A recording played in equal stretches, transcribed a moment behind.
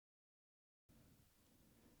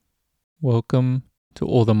Welcome to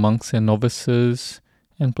all the monks and novices,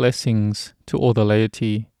 and blessings to all the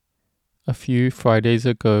laity. A few Fridays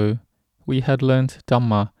ago, we had learnt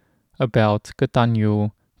Dhamma about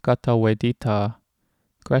Gatanyu Gatawedita,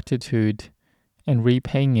 gratitude, and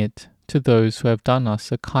repaying it to those who have done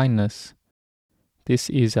us a kindness. This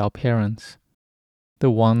is our parents,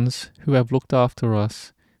 the ones who have looked after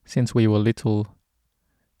us since we were little,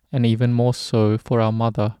 and even more so for our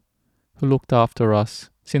mother, who looked after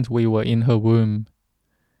us since we were in her womb.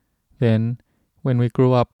 Then, when we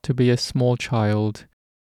grew up to be a small child,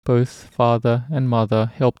 both father and mother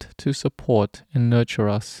helped to support and nurture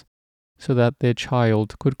us so that their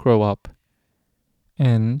child could grow up.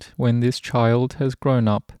 And when this child has grown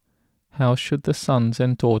up, how should the sons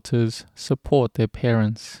and daughters support their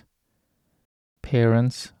parents?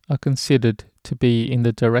 Parents are considered to be in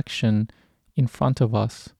the direction in front of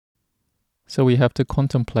us. So we have to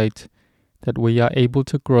contemplate that we are able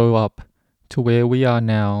to grow up to where we are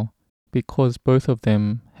now because both of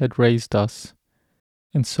them had raised us.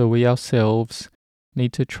 And so we ourselves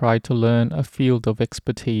need to try to learn a field of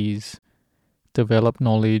expertise, develop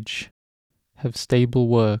knowledge, have stable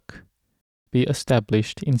work, be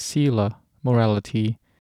established in sila, morality,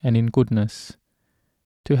 and in goodness,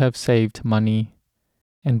 to have saved money,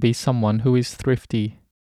 and be someone who is thrifty.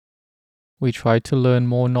 We try to learn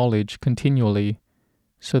more knowledge continually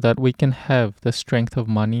so that we can have the strength of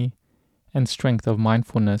money and strength of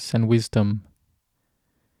mindfulness and wisdom.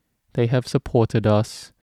 They have supported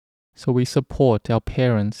us, so we support our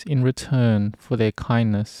parents in return for their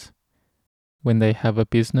kindness. When they have a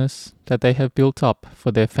business that they have built up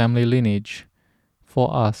for their family lineage,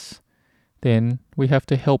 for us, then we have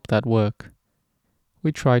to help that work.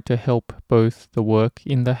 We try to help both the work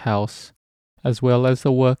in the house as well as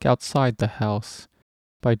the work outside the house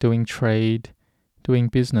by doing trade, doing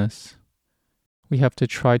business. We have to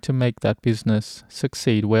try to make that business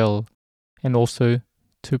succeed well and also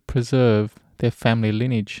to preserve their family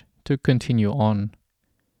lineage to continue on.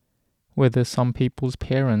 Whether some people's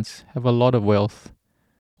parents have a lot of wealth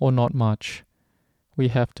or not much, we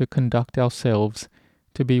have to conduct ourselves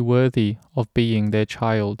to be worthy of being their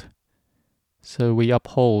child. So we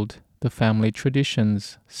uphold the family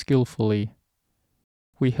traditions skillfully.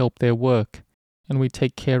 We help their work and we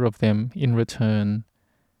take care of them in return.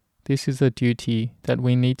 This is a duty that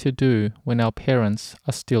we need to do when our parents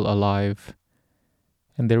are still alive.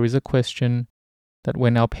 And there is a question that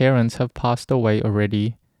when our parents have passed away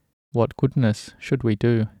already, what goodness should we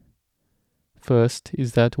do? First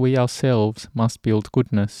is that we ourselves must build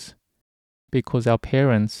goodness, because our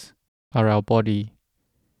parents are our body.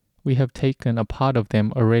 We have taken a part of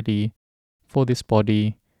them already for this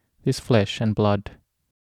body, this flesh and blood.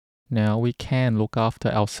 Now we can look after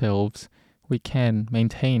ourselves, we can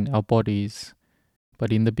maintain our bodies,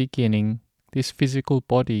 but in the beginning, this physical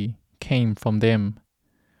body came from them.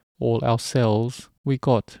 All our cells we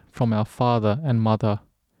got from our father and mother.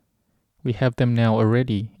 We have them now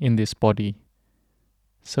already in this body.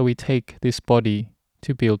 So we take this body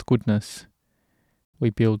to build goodness.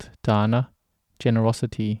 We build dana,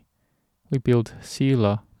 generosity. We build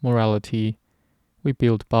sila, morality. We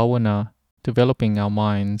build bhavana, developing our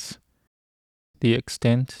minds. The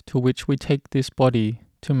extent to which we take this body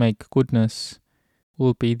to make goodness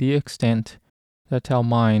will be the extent that our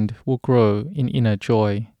mind will grow in inner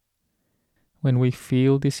joy. When we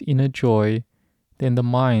feel this inner joy, then the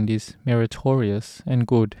mind is meritorious and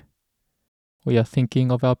good. We are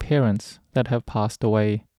thinking of our parents that have passed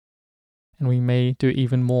away, and we may do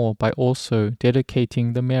even more by also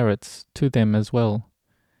dedicating the merits to them as well,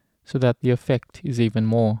 so that the effect is even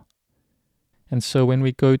more. And so when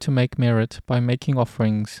we go to make merit by making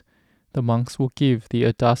offerings, the monks will give the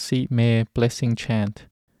Adasi Me blessing chant.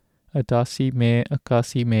 Adasi Me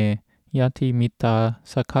Akasi Me Yati Mita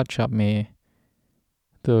Sakacha Me.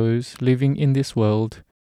 Those living in this world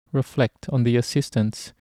reflect on the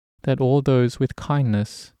assistance that all those with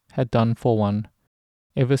kindness had done for one,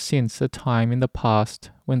 ever since a time in the past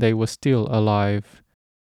when they were still alive.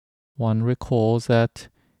 One recalls that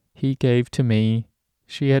he gave to me,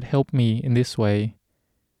 she had helped me in this way.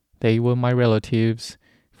 They were my relatives,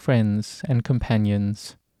 friends, and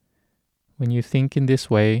companions. When you think in this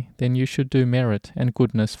way, then you should do merit and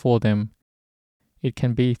goodness for them. It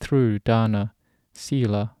can be through dana,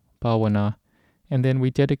 sila, bhavana, and then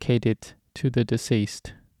we dedicate it to the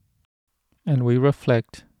deceased. And we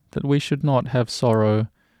reflect that we should not have sorrow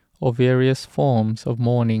or various forms of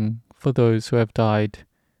mourning for those who have died,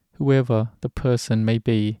 whoever the person may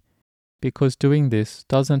be, because doing this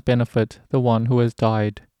doesn't benefit the one who has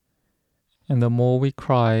died. And the more we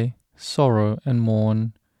cry, sorrow and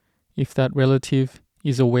mourn, if that relative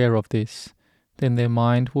is aware of this, then their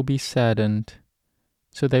mind will be saddened,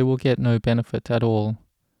 so they will get no benefit at all.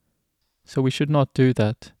 So we should not do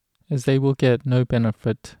that, as they will get no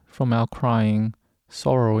benefit from our crying,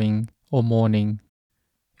 sorrowing, or mourning.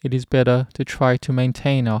 It is better to try to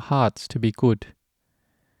maintain our hearts to be good.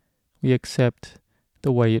 We accept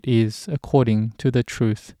the way it is according to the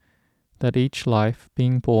truth that each life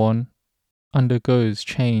being born undergoes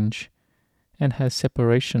change and has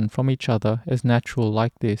separation from each other as natural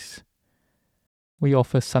like this. We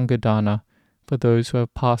offer Sanghadana for those who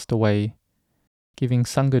have passed away, giving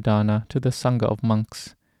Sanghadana to the Sangha of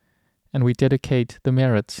monks, and we dedicate the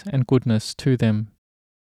merits and goodness to them.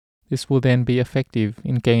 This will then be effective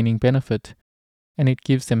in gaining benefit, and it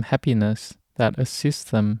gives them happiness that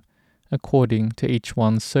assists them according to each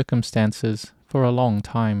one's circumstances for a long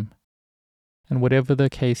time. And whatever the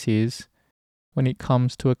case is, when it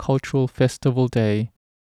comes to a cultural festival day,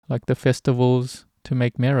 like the festivals to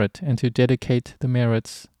make merit and to dedicate the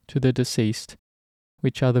merits to the deceased,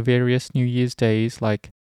 which are the various New Year's days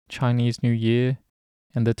like Chinese New Year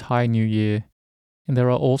and the Thai New Year, and there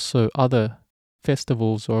are also other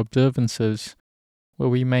festivals or observances where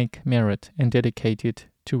we make merit and dedicate it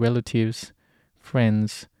to relatives,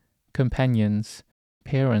 friends, companions,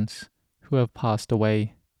 parents who have passed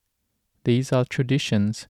away. These are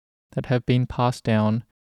traditions that have been passed down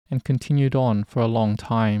and continued on for a long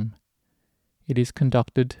time. It is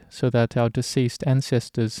conducted so that our deceased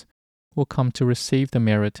ancestors will come to receive the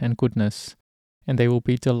merit and goodness, and they will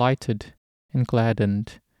be delighted and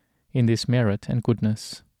gladdened in this merit and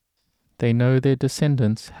goodness. They know their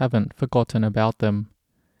descendants haven't forgotten about them,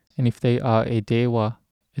 and if they are a dewa,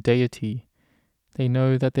 a deity, they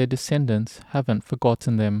know that their descendants haven't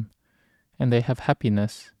forgotten them, and they have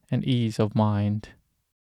happiness and ease of mind.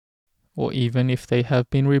 Or even if they have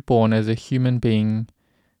been reborn as a human being,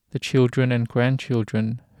 the children and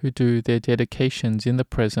grandchildren who do their dedications in the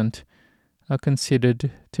present are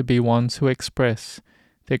considered to be ones who express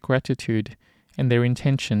their gratitude and their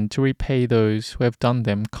intention to repay those who have done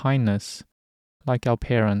them kindness, like our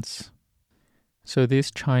parents. So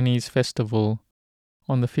this Chinese festival,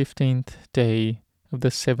 on the 15th day of the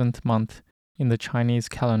 7th month in the Chinese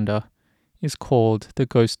calendar, is called the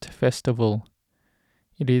Ghost Festival.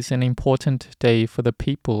 It is an important day for the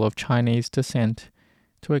people of Chinese descent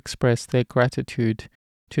to express their gratitude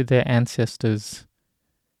to their ancestors,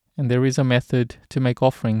 and there is a method to make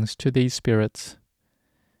offerings to these spirits.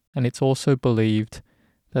 And it's also believed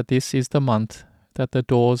that this is the month that the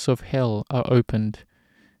doors of hell are opened,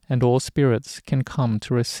 and all spirits can come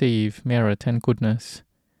to receive merit and goodness.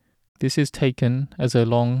 This is taken as a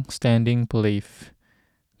long-standing belief,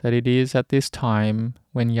 that it is at this time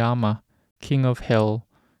when Yama, king of hell,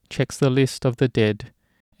 checks the list of the dead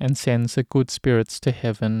and sends the good spirits to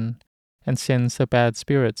heaven and sends the bad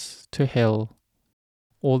spirits to hell.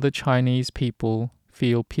 All the Chinese people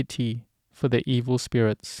feel pity for the evil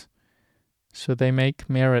spirits, so they make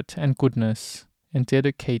merit and goodness and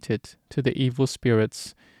dedicate it to the evil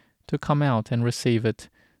spirits to come out and receive it,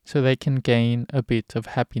 so they can gain a bit of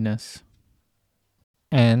happiness.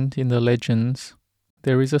 And in the legends,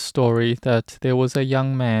 there is a story that there was a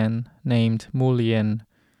young man named Mu Lian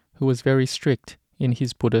who was very strict in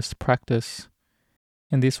his Buddhist practice,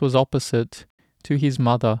 and this was opposite to his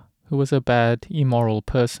mother, who was a bad, immoral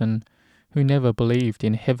person who never believed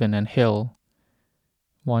in heaven and hell.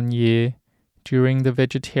 One year, during the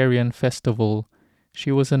vegetarian festival,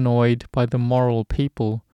 she was annoyed by the moral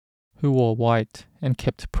people who wore white and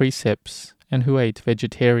kept precepts and who ate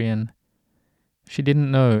vegetarian. She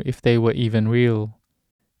didn't know if they were even real.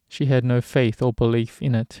 She had no faith or belief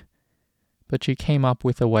in it. But she came up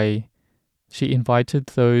with a way. She invited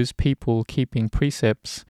those people keeping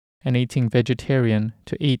precepts and eating vegetarian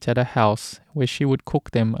to eat at a house where she would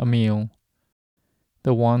cook them a meal.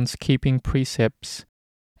 The ones keeping precepts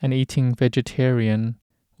and eating vegetarian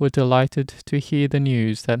were delighted to hear the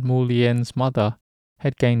news that Mu Lian's mother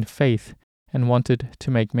had gained faith and wanted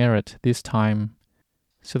to make merit this time.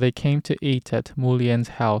 So they came to eat at Mu Lian's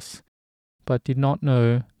house, but did not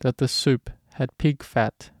know that the soup had pig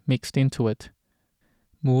fat mixed into it.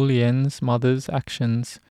 Mu Lian's mother's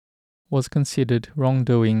actions was considered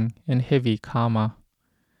wrongdoing and heavy karma.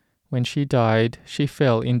 When she died, she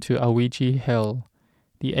fell into Awiji hell,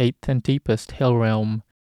 the 8th and deepest hell realm,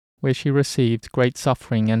 where she received great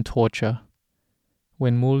suffering and torture.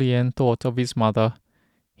 When Mu Lian thought of his mother,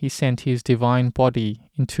 he sent his divine body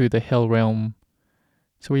into the hell realm.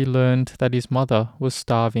 So he learned that his mother was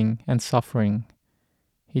starving and suffering.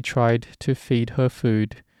 He tried to feed her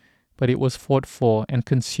food, but it was fought for and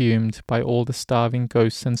consumed by all the starving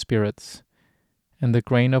ghosts and spirits. and the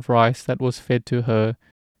grain of rice that was fed to her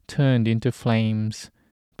turned into flames,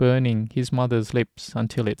 burning his mother's lips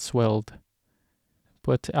until it swelled.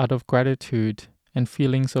 But out of gratitude and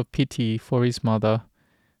feelings of pity for his mother,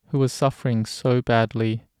 who was suffering so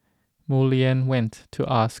badly, Mulian went to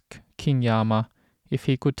ask King Yama if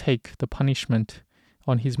he could take the punishment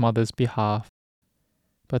on his mother's behalf.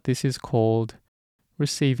 But this is called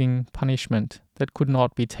receiving punishment that could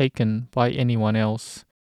not be taken by anyone else.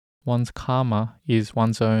 One's karma is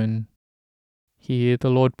one's own. Here the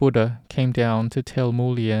Lord Buddha came down to tell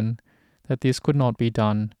Mulian that this could not be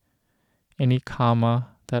done. Any karma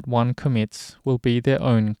that one commits will be their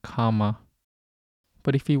own karma.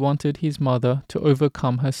 But if he wanted his mother to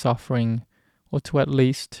overcome her suffering, or to at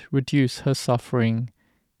least reduce her suffering,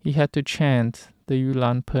 he had to chant the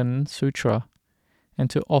Yulanpen Sutra, and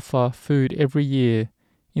to offer food every year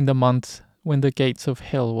in the month when the gates of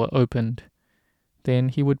hell were opened. Then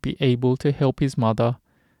he would be able to help his mother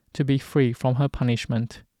to be free from her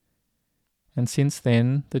punishment. And since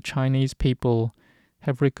then, the Chinese people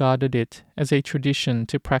have regarded it as a tradition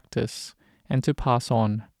to practice and to pass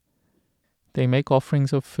on. They make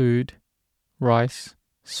offerings of food, rice,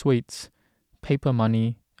 sweets, paper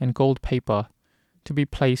money, and gold paper to be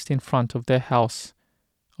placed in front of their house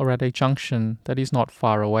or at a junction that is not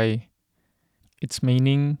far away. Its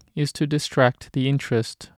meaning is to distract the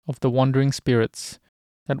interest of the wandering spirits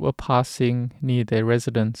that were passing near their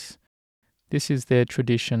residence. This is their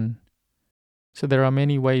tradition. So there are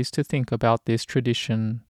many ways to think about this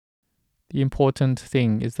tradition. The important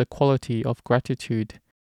thing is the quality of gratitude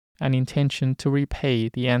and intention to repay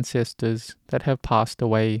the ancestors that have passed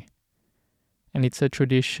away. And it's a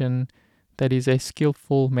tradition that is a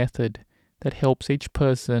skillful method that helps each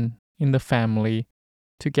person in the family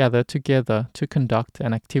to gather together to conduct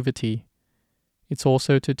an activity. It's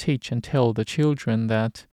also to teach and tell the children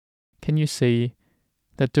that, can you see,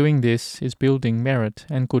 that doing this is building merit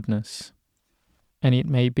and goodness. And it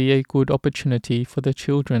may be a good opportunity for the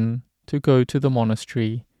children to go to the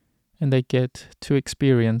monastery, and they get to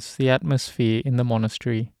experience the atmosphere in the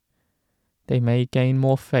monastery. They may gain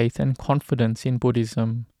more faith and confidence in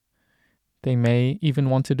Buddhism. They may even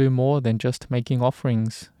want to do more than just making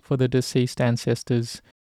offerings for the deceased ancestors,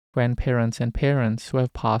 grandparents and parents who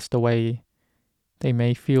have passed away. They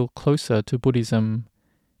may feel closer to Buddhism,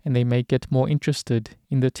 and they may get more interested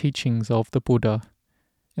in the teachings of the Buddha.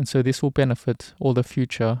 And so this will benefit all the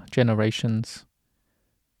future generations.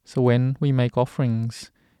 So when we make offerings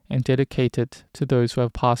and dedicate it to those who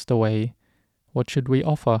have passed away, what should we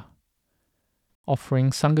offer? Offering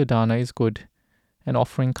Sanghadana is good, and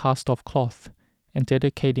offering cast-off cloth and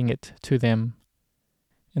dedicating it to them.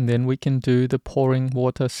 And then we can do the pouring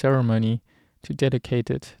water ceremony to dedicate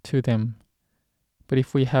it to them. But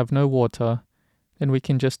if we have no water, then we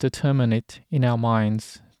can just determine it in our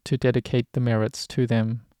minds to dedicate the merits to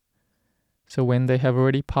them. So when they have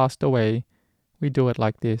already passed away, we do it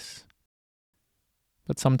like this.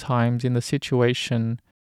 But sometimes in the situation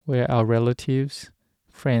where our relatives,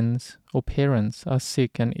 friends, or parents are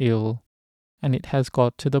sick and ill, and it has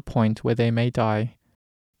got to the point where they may die,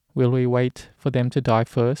 will we wait for them to die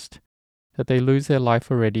first, that they lose their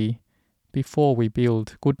life already, before we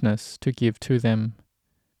build goodness to give to them?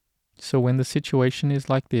 So when the situation is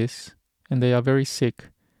like this, and they are very sick,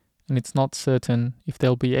 and it's not certain if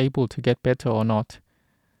they'll be able to get better or not,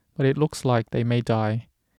 but it looks like they may die,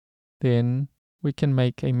 then we can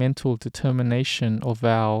make a mental determination or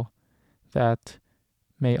vow that,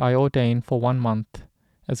 may I ordain for 1 month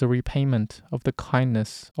as a repayment of the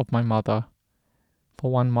kindness of my mother,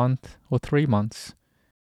 for 1 month or 3 months,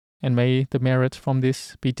 and may the merit from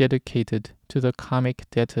this be dedicated to the karmic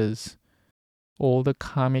debtors, all the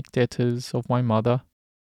karmic debtors of my mother,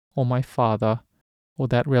 or my father, or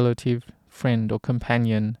that relative, friend, or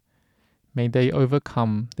companion. May they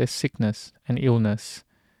overcome their sickness and illness,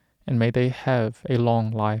 and may they have a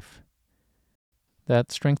long life.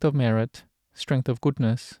 That strength of merit, strength of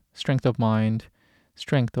goodness, strength of mind,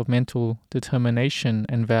 strength of mental determination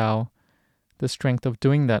and vow, the strength of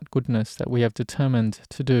doing that goodness that we have determined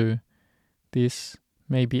to do, this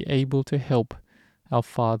may be able to help our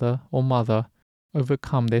father or mother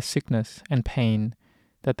overcome their sickness and pain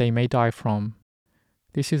that they may die from.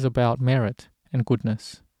 This is about merit and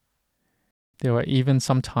goodness. There are even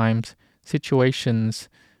sometimes situations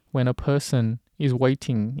when a person is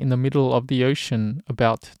waiting in the middle of the ocean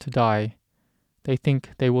about to die. They think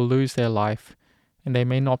they will lose their life, and they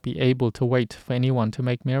may not be able to wait for anyone to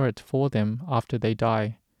make merit for them after they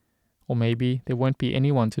die. Or maybe there won't be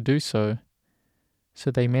anyone to do so.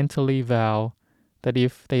 So they mentally vow that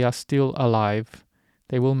if they are still alive,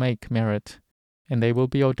 they will make merit, and they will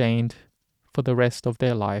be ordained for the rest of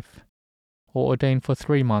their life, or ordained for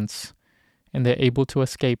 3 months, and they're able to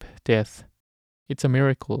escape death. It's a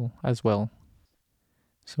miracle as well.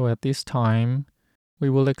 So at this time, we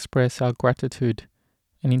will express our gratitude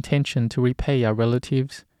and intention to repay our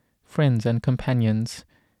relatives, friends, and companions,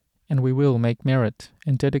 and we will make merit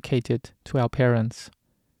and dedicate it to our parents.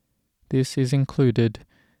 This is included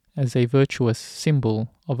as a virtuous symbol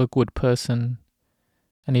of a good person,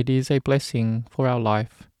 and it is a blessing for our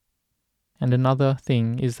life. And another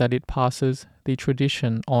thing is that it passes the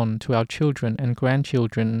tradition on to our children and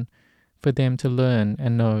grandchildren for them to learn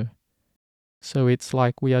and know. So it's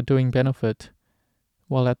like we are doing benefit,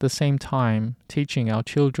 while at the same time teaching our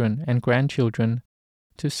children and grandchildren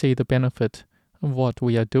to see the benefit of what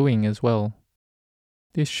we are doing as well.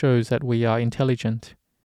 This shows that we are intelligent.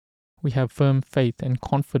 We have firm faith and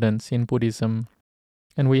confidence in Buddhism,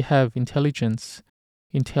 and we have intelligence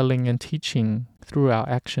in telling and teaching through our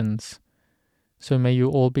actions. So may you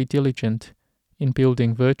all be diligent in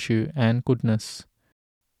building virtue and goodness,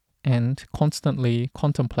 and constantly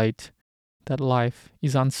contemplate that life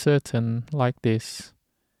is uncertain like this.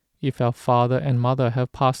 If our father and mother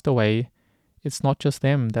have passed away, it's not just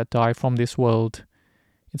them that die from this world.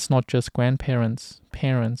 It's not just grandparents,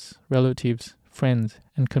 parents, relatives, friends,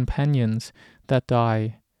 and companions that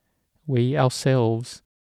die. We ourselves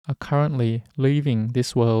are currently leaving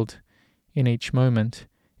this world in each moment,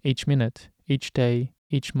 each minute, each day,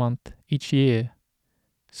 each month, each year.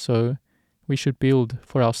 So we should build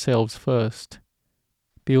for ourselves first.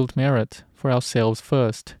 Build merit for ourselves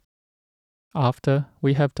first. After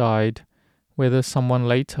we have died, whether someone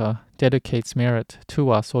later dedicates merit to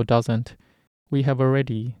us or doesn't, we have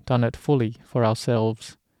already done it fully for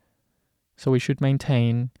ourselves. So we should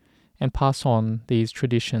maintain and pass on these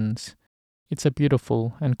traditions. It's a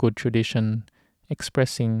beautiful and good tradition,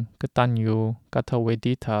 expressing Gatanyu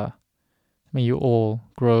Gatavedita. May you all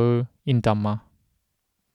grow in Dhamma.